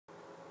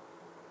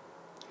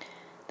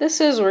This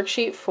is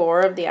worksheet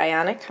 4 of the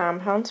Ionic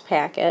Compounds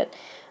packet,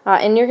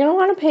 and you're going to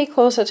want to pay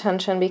close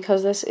attention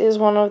because this is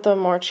one of the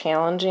more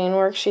challenging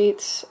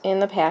worksheets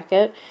in the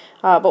packet,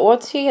 but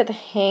once you get the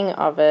hang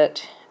of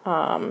it,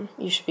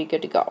 you should be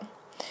good to go.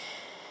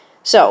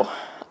 So,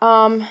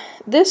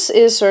 this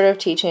is sort of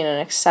teaching an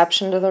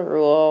exception to the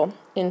rule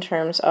in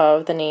terms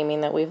of the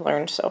naming that we've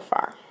learned so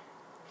far.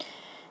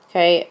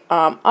 Okay,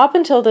 up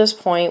until this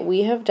point,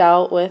 we have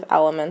dealt with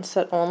elements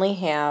that only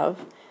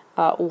have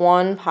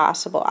one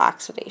possible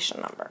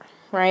oxidation number,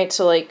 right?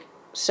 So like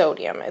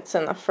sodium, it's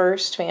in the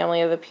first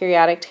family of the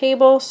periodic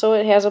table, so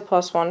it has a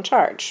 +1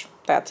 charge.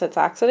 That's its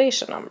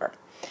oxidation number.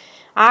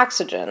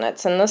 Oxygen,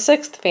 it's in the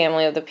 6th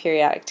family of the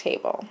periodic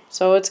table,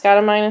 so it's got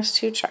a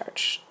 -2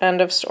 charge.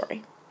 End of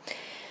story.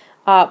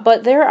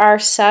 But there are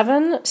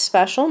 7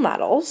 special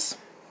metals,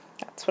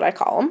 that's what I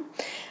call them,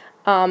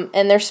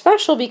 and they're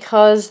special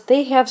because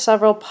they have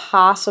several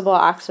possible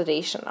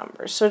oxidation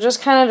numbers. So it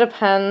just kind of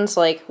depends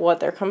like what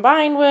they're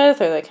combined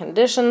with or the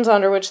conditions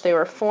under which they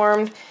were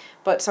formed,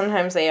 but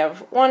sometimes they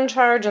have one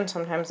charge and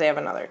sometimes they have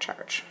another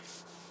charge.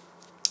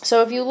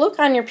 So if you look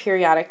on your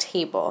periodic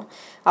table,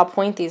 I'll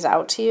point these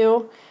out to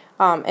you,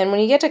 and when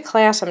you get to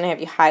class I'm going to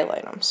have you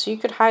highlight them. So you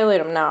could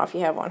highlight them now if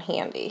you have one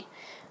handy,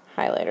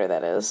 highlighter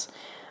that is.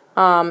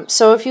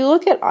 So if you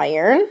look at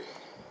iron,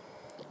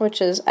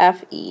 which is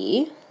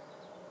Fe,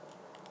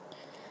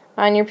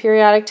 on your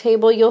periodic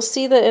table, you'll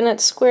see that in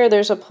its square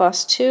there's a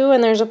 +2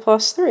 and there's a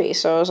 +3.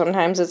 So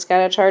sometimes it's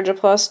got a charge of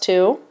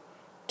 +2,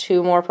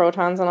 2 more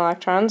protons than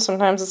electrons.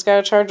 Sometimes it's got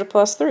a charge of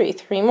 +3,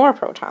 3 more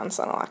protons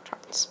than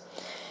electrons.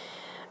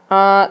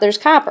 There's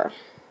copper.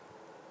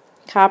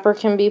 Copper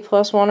can be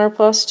 +1 or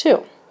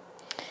 +2.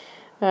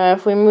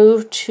 If we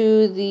move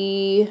to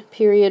the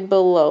period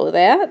below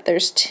that,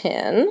 there's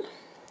tin,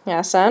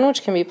 Sn,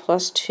 which can be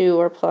 +2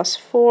 or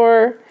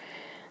 +4.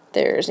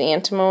 There's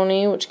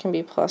antimony, which can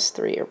be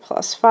 +3 or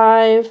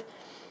 +5.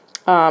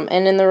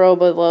 And in the row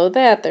below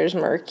that, there's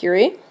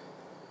mercury,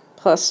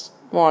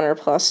 +1 or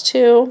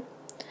 +2,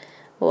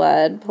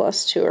 lead,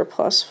 +2 or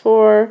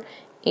 +4,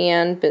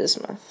 and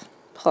bismuth,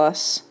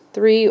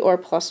 +3 or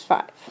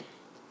 +5.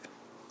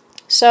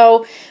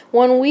 So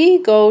when we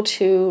go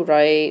to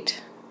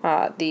write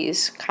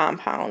these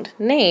compound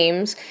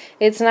names,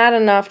 it's not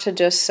enough to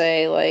just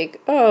say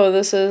like, oh,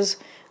 this is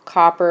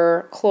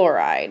copper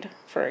chloride,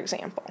 for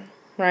example.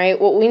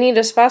 Right? What we need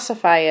to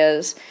specify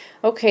is,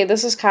 okay,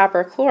 this is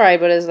copper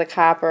chloride, but is the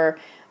copper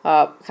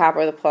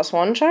the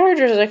 +1 charge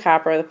or is it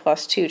copper the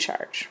 +2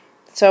 charge?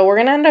 So we're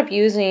going to end up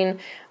using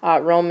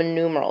Roman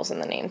numerals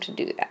in the name to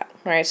do that,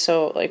 right?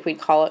 So like we'd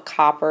call it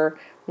copper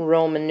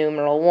Roman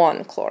numeral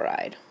 1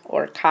 chloride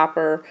or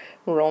copper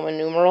Roman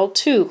numeral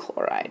 2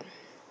 chloride.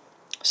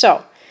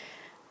 So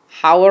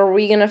how are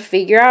we going to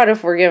figure out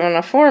if we're given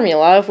a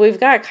formula if we've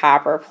got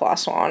copper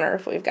 +1 or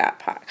if we've got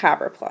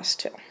copper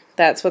 +2?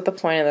 That's what the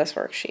point of this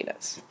worksheet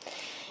is.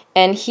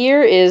 And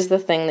here is the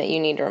thing that you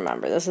need to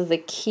remember. This is the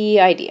key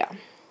idea.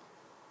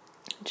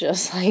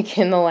 Just like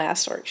in the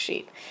last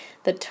worksheet.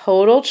 The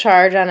total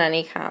charge on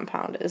any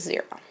compound is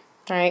 0.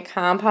 Alright,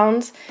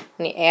 compounds,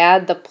 when you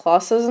add the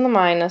pluses and the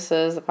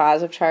minuses, the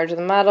positive charge of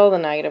the metal, the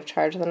negative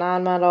charge of the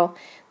nonmetal,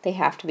 they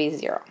have to be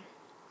 0.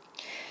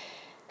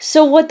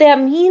 So what that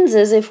means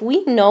is if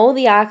we know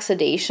the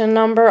oxidation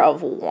number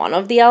of one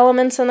of the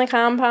elements in the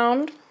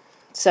compound,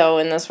 so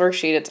in this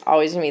worksheet, it's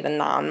always going to be the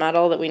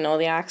nonmetal that we know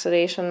the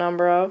oxidation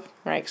number of,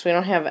 right? Because we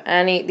don't have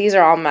any, these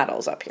are all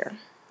metals up here,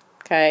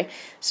 okay?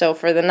 So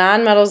for the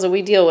nonmetals that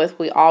we deal with,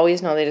 we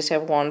always know they just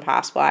have one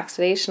possible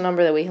oxidation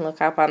number that we can look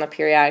up on the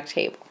periodic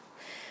table.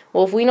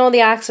 Well, if we know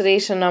the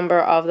oxidation number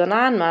of the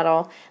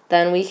nonmetal,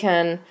 then we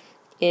can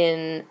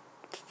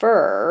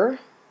infer,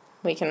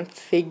 we can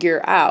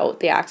figure out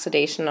the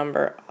oxidation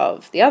number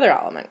of the other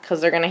element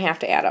because they're going to have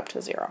to add up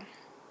to 0.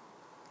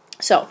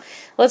 So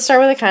let's start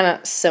with a kind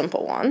of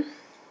simple one,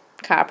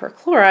 copper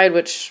chloride,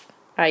 which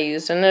I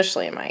used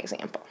initially in my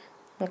example.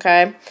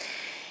 Okay,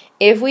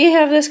 if we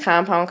have this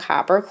compound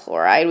copper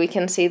chloride, we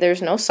can see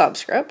there's no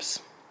subscripts,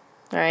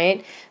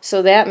 right?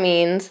 So that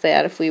means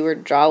that if we were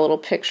to draw a little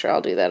picture,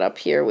 I'll do that up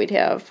here, we'd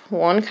have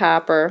 1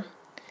 copper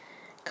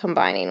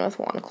combining with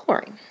 1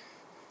 chlorine.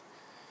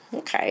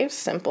 Okay,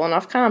 simple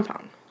enough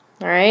compound.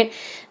 All right.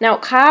 Now,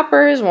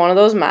 copper is one of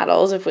those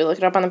metals. If we look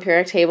it up on the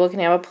periodic table, it can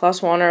have a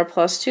 +1 or a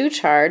 +2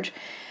 charge.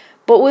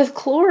 But with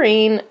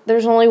chlorine,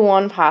 there's only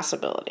one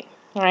possibility.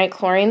 All right.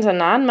 Chlorine's a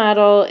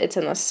nonmetal. It's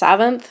in the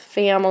 7th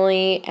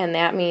family, and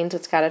that means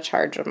it's got a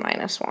charge of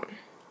 -1.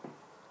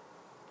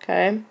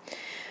 Okay.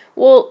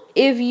 Well,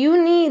 if you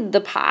need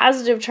the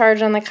positive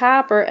charge on the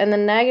copper and the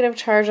negative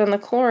charge on the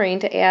chlorine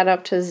to add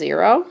up to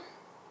 0,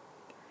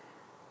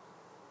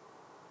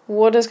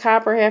 what does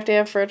copper have to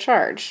have for a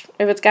charge?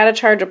 If it's got a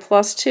charge of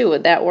 +2,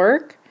 would that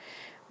work?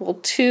 Well,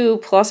 2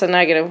 plus a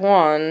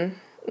 -1,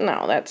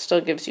 no, that still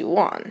gives you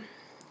 1.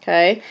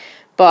 Okay?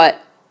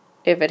 But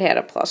if it had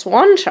a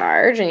 +1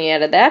 charge and you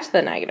added that to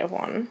the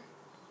 -1,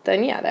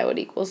 then yeah, that would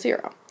equal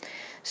 0.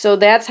 So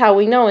that's how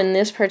we know in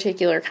this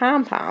particular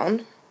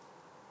compound,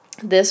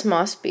 this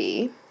must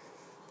be,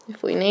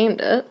 if we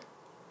named it,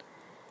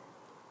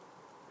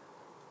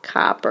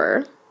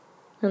 copper,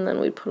 and then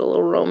we'd put a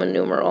little Roman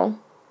numeral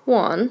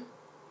 1,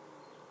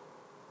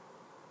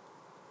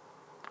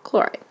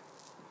 chloride.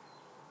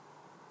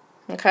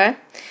 Okay?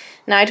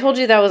 Now I told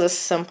you that was a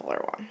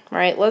simpler one,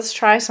 right? Let's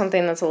try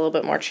something that's a little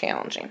bit more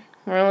challenging.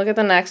 We're going to look at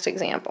the next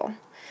example.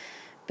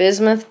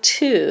 Bismuth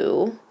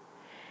 2,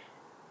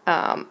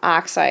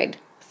 oxide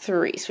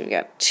 3. So we've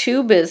got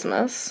 2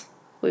 bismuths,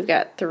 we've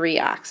got 3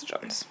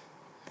 oxygens,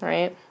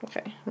 right?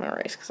 Okay, I'm going to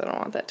erase because I don't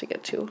want that to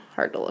get too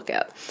hard to look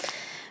at.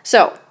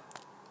 So,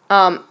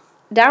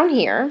 down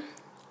here,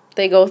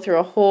 they go through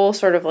a whole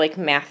sort of like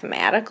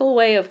mathematical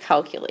way of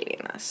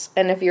calculating this.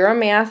 And if you're a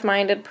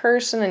math-minded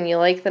person and you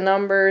like the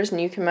numbers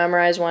and you can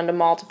memorize when to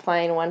multiply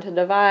and when to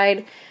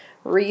divide,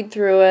 read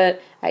through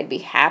it. I'd be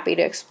happy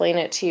to explain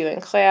it to you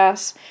in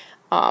class.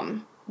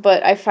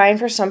 But I find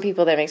for some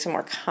people that makes it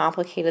more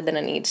complicated than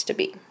it needs to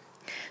be.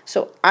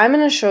 So I'm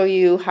going to show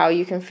you how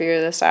you can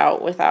figure this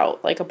out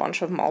without like a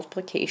bunch of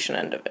multiplication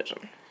and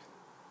division.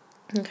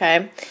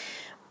 Okay?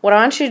 What I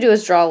want you to do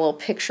is draw a little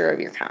picture of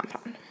your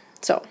compound.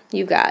 So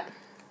you've got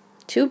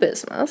 2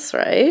 bismuths,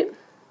 right?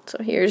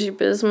 So here's your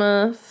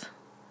bismuth.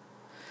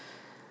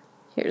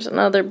 Here's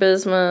another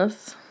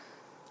bismuth.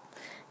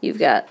 You've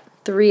got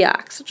 3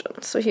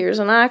 oxygens. So here's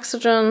an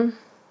oxygen,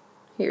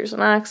 here's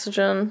an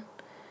oxygen,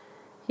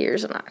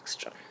 here's an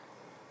oxygen.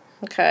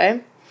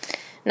 Okay?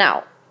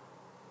 Now,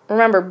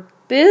 remember,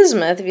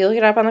 bismuth, if you look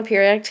it up on the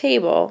periodic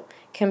table,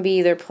 can be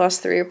either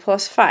 +3 or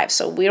 +5.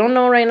 So we don't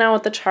know right now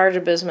what the charge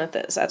of bismuth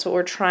is. That's what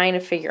we're trying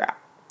to figure out.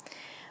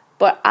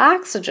 But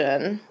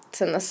oxygen,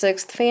 it's in the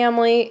 6th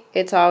family,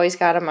 it's always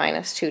got a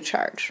 -2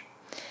 charge,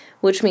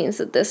 which means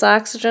that this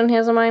oxygen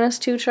has a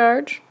 -2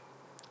 charge,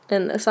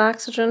 and this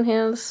oxygen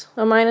has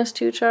a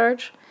 -2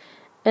 charge,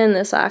 and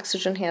this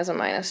oxygen has a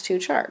 -2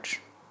 charge.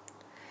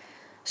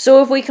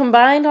 So if we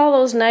combined all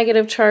those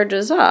negative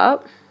charges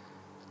up,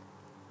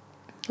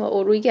 what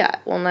would we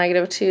get? Well,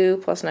 -2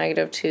 plus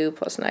 -2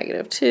 plus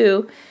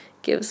 -2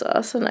 gives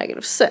us a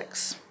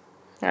 -6,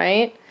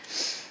 right?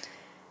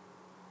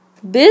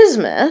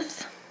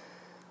 Bismuth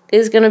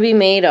is going to be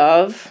made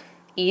of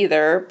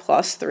either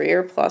 +3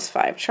 or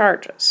 +5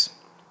 charges.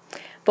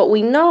 But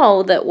we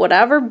know that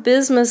whatever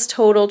bismuth's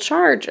total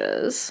charge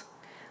is,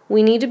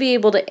 we need to be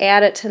able to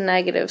add it to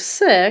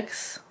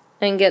 -6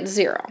 and get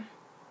 0.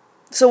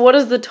 So what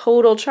does the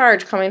total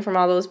charge coming from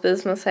all those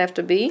bismuths have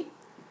to be?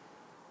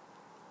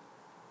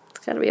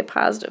 It's got to be a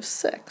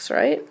 +6,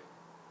 right?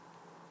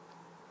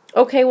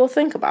 Okay, well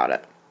think about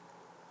it.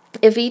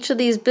 If each of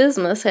these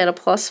bismuths had a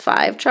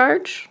 +5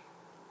 charge,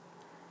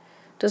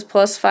 does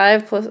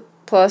 +5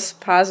 plus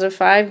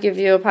 +5 give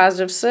you a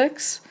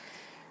 +6?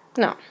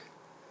 No.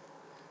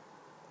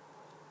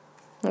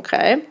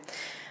 Okay.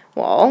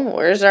 Well,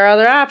 where's our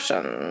other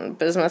option?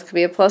 Bismuth could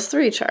be a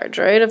 +3 charge,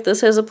 right? If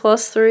this has a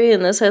 +3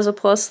 and this has a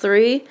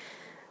 +3,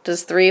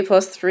 does 3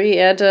 plus 3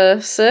 add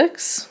to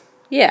 6?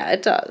 Yeah,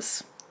 it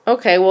does.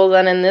 Okay, well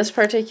then in this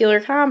particular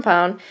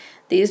compound,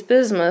 these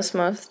bismuths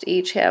must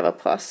each have a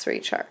 +3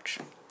 charge.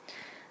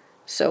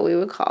 So we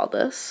would call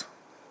this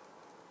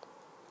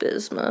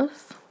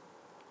bismuth,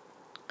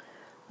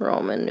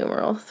 Roman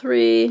numeral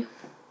 3,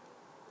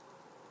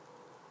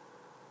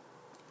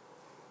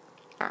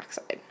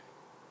 oxide.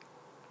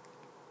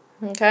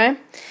 Okay,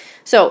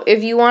 so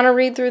if you want to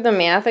read through the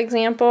math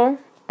example,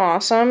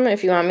 awesome.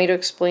 If you want me to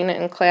explain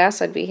it in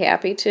class, I'd be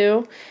happy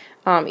to.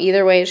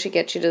 Either way, it should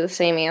get you to the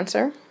same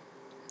answer.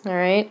 All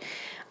right.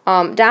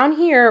 Down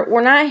here,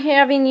 we're not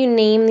having you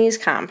name these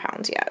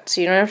compounds yet,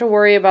 so you don't have to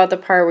worry about the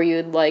part where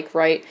you'd like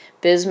write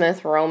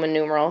bismuth, Roman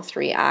numeral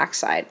 3,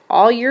 oxide.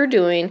 All you're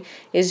doing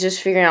is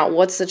just figuring out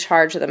what's the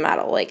charge of the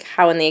metal, like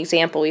how in the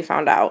example we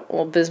found out,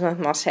 well, bismuth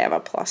must have a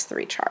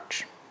 +3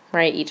 charge,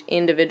 right? Each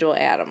individual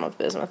atom of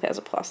bismuth has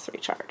a +3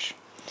 charge.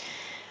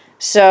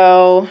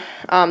 So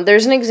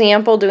there's an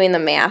example doing the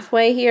math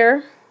way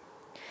here,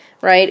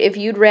 right? If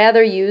you'd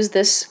rather use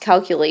this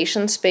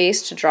calculation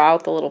space to draw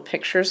out the little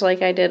pictures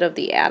like I did of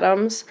the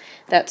atoms,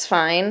 that's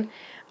fine.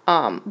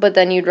 But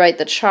then you'd write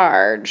the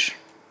charge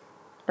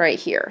right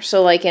here.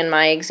 So like in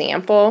my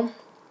example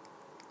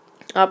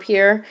up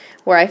here,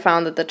 where I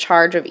found that the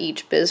charge of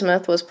each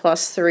bismuth was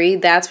 +3,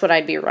 that's what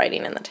I'd be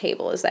writing in the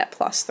table, is that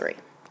 +3.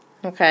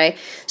 Okay,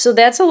 so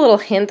that's a little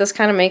hint. This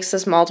kind of makes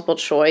this multiple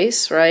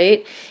choice,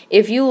 right?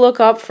 If you look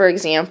up, for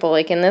example,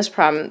 like in this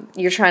problem,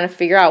 you're trying to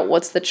figure out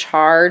what's the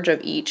charge of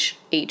each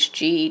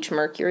Hg, each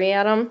mercury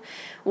atom.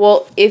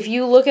 Well, if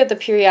you look at the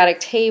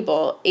periodic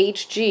table,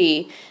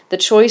 Hg, the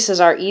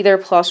choices are either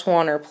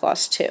 +1 or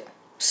 +2.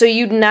 So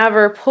you'd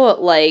never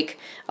put like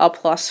a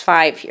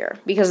 +5 here,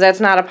 because that's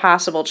not a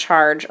possible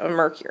charge of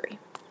mercury,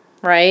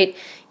 right?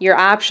 Your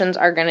options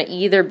are going to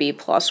either be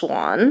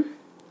 +1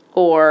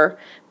 or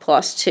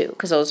 +2,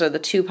 because those are the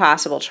two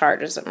possible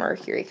charges that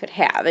mercury could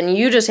have. And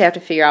you just have to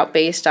figure out,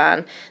 based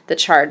on the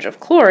charge of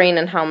chlorine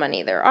and how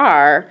many there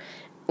are,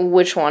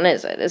 which one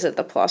is it? Is it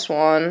the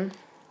 +1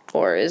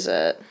 or is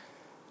it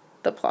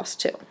the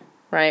 +2,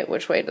 right?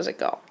 Which way does it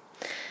go?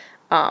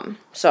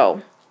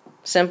 So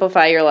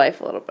simplify your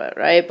life a little bit,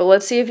 right? But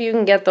let's see if you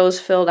can get those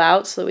filled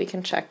out so that we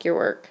can check your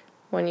work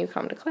when you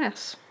come to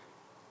class.